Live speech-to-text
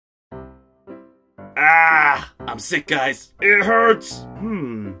I'm sick, guys. It hurts.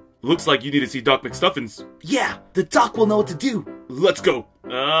 Looks like you need to see Doc McStuffins. Yeah, the doc will know what to do. Let's go.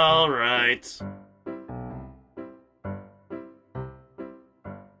 All right.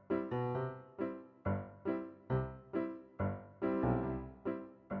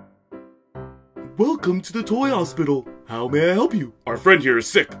 Welcome to the toy hospital. How may I help you? Our friend here is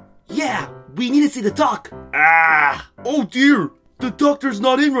sick. Yeah, we need to see the doc. Oh dear, the doctor's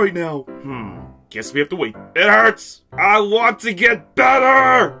not in right now. Guess we have to wait. It hurts. I want to get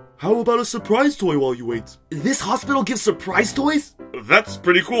better. How about a surprise toy while you wait? This hospital gives surprise toys? That's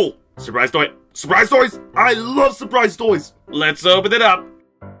pretty cool. Surprise toy. Surprise toys? I love surprise toys. Let's open it up.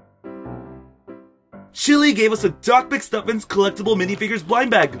 Chili gave us a Doc McStuffins collectible minifigures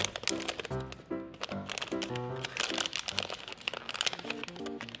blind bag.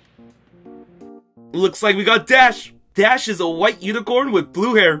 Looks like we got Dash. Dash is a white unicorn with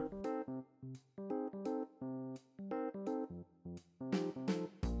blue hair.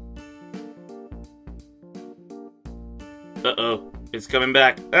 Uh-oh, it's coming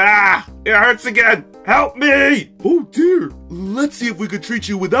back. It hurts again. Help me. Oh dear, let's see if we could treat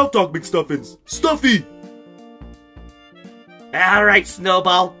you without Doc McStuffins. Stuffy! All right,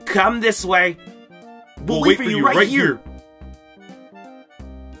 Snowball, come this way. We'll wait for you right here.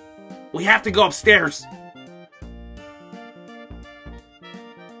 We have to go upstairs.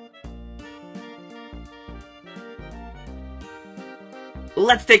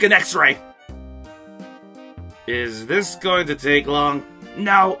 Let's take an x-ray. Is this going to take long?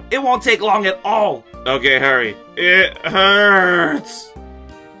 No, it won't take long at all. Okay, hurry. It hurts.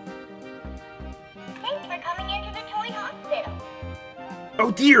 Thanks for coming into the toy hospital.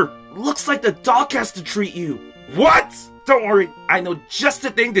 Oh dear, looks like the doc has to treat you. What? Don't worry, I know just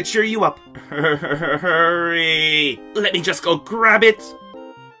the thing to cheer you up. Hurry. Let me just go grab it.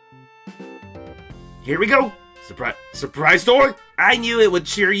 Here we go. Surprise toy? I knew it would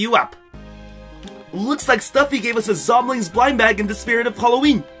cheer you up. Looks like Stuffy gave us a Zomlings blind bag in the spirit of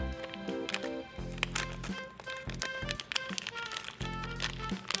Halloween.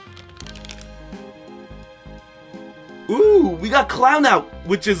 Ooh, we got Clown out,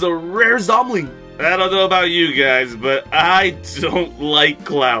 which is a rare Zomling. I don't know about you guys, but I don't like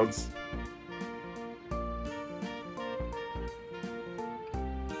clowns.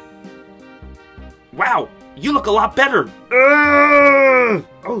 Wow, you look a lot better.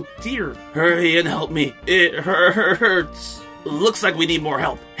 Oh dear. Hurry and help me. It hurts. Looks like we need more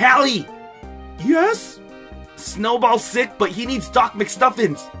help. Hallie! Yes? Snowball's sick, but he needs Doc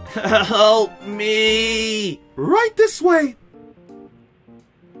McStuffins. Help me! Right this way.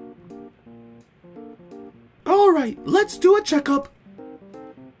 Alright, let's do a checkup.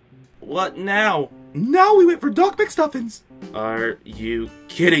 What now? Now we wait for Doc McStuffins. Are you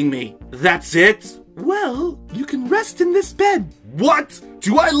kidding me? That's it? Well, you can rest in this bed. What?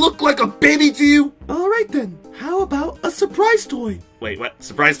 Do I look like a baby to you? Alright then, how about a surprise toy? Wait, what?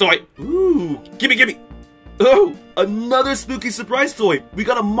 Surprise toy? Ooh, Gimme. oh, another spooky surprise toy. We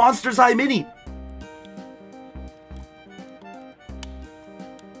got a Monsters High Mini.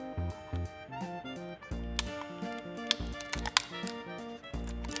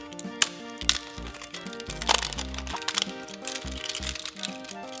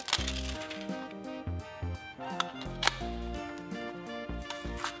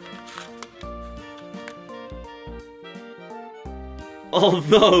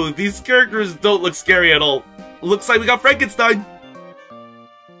 Although, these characters don't look scary at all. Looks like we got Frankenstein.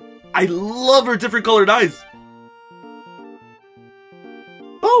 I love her different colored eyes.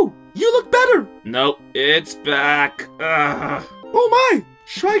 Oh, you look better. Nope, it's back. Oh my,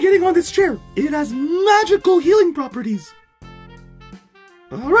 try getting on this chair. It has magical healing properties.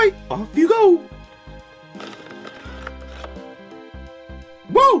 Alright, off you go.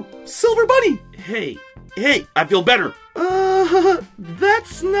 Whoa, Silver Bunny. Hey, I feel better.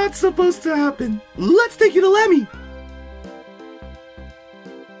 That's not supposed to happen. Let's take you to Lemmy.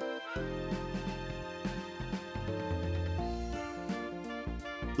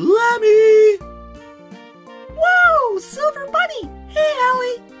 Lemmy! Whoa, Silver Bunny! Hey,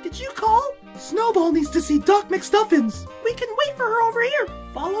 Hallie, did you call? Snowball needs to see Doc McStuffins. We can wait for her over here.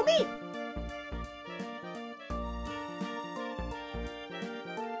 Follow me.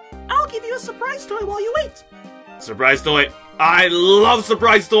 I'll give you a surprise toy while you wait. Surprise toy. I love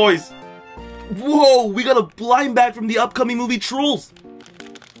surprise toys. Whoa, we got a blind bag from the upcoming movie Trolls.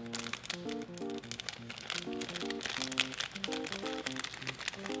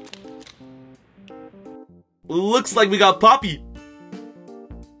 Looks like we got Poppy.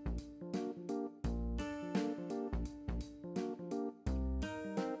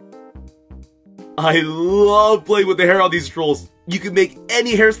 I love playing with the hair on these trolls. You can make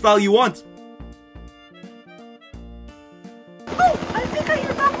any hairstyle you want. Oh, I think I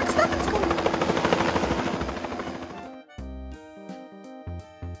hear Doc McStuffins coming.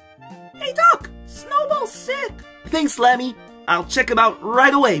 Hey Doc, Snowball's sick. Thanks, Lammy. I'll check him out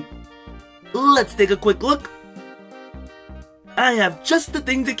right away. Let's take a quick look. I have just the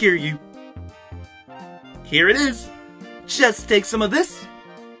thing to cure you. Here it is. Just take some of this.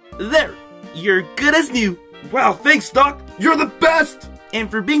 There, you're good as new. Wow, thanks, Doc. You're the best. And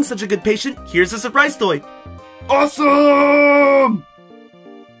for being such a good patient, here's a surprise toy. Awesome!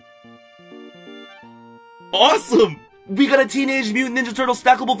 Awesome! We got a Teenage Mutant Ninja Turtle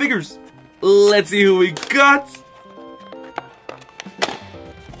stackable figures. Let's see who we got.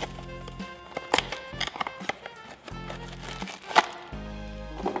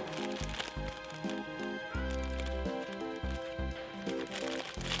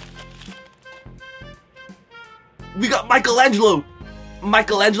 We got Michelangelo!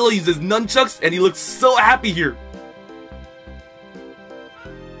 Michelangelo uses nunchucks and he looks so happy here.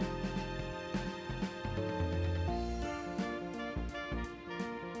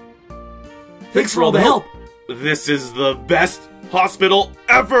 Thanks for all the help. This is the best hospital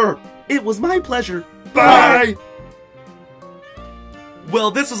ever! It was my pleasure. Bye!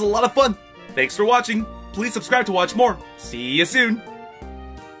 Well, this was a lot of fun. Thanks for watching. Please subscribe to watch more. See you soon.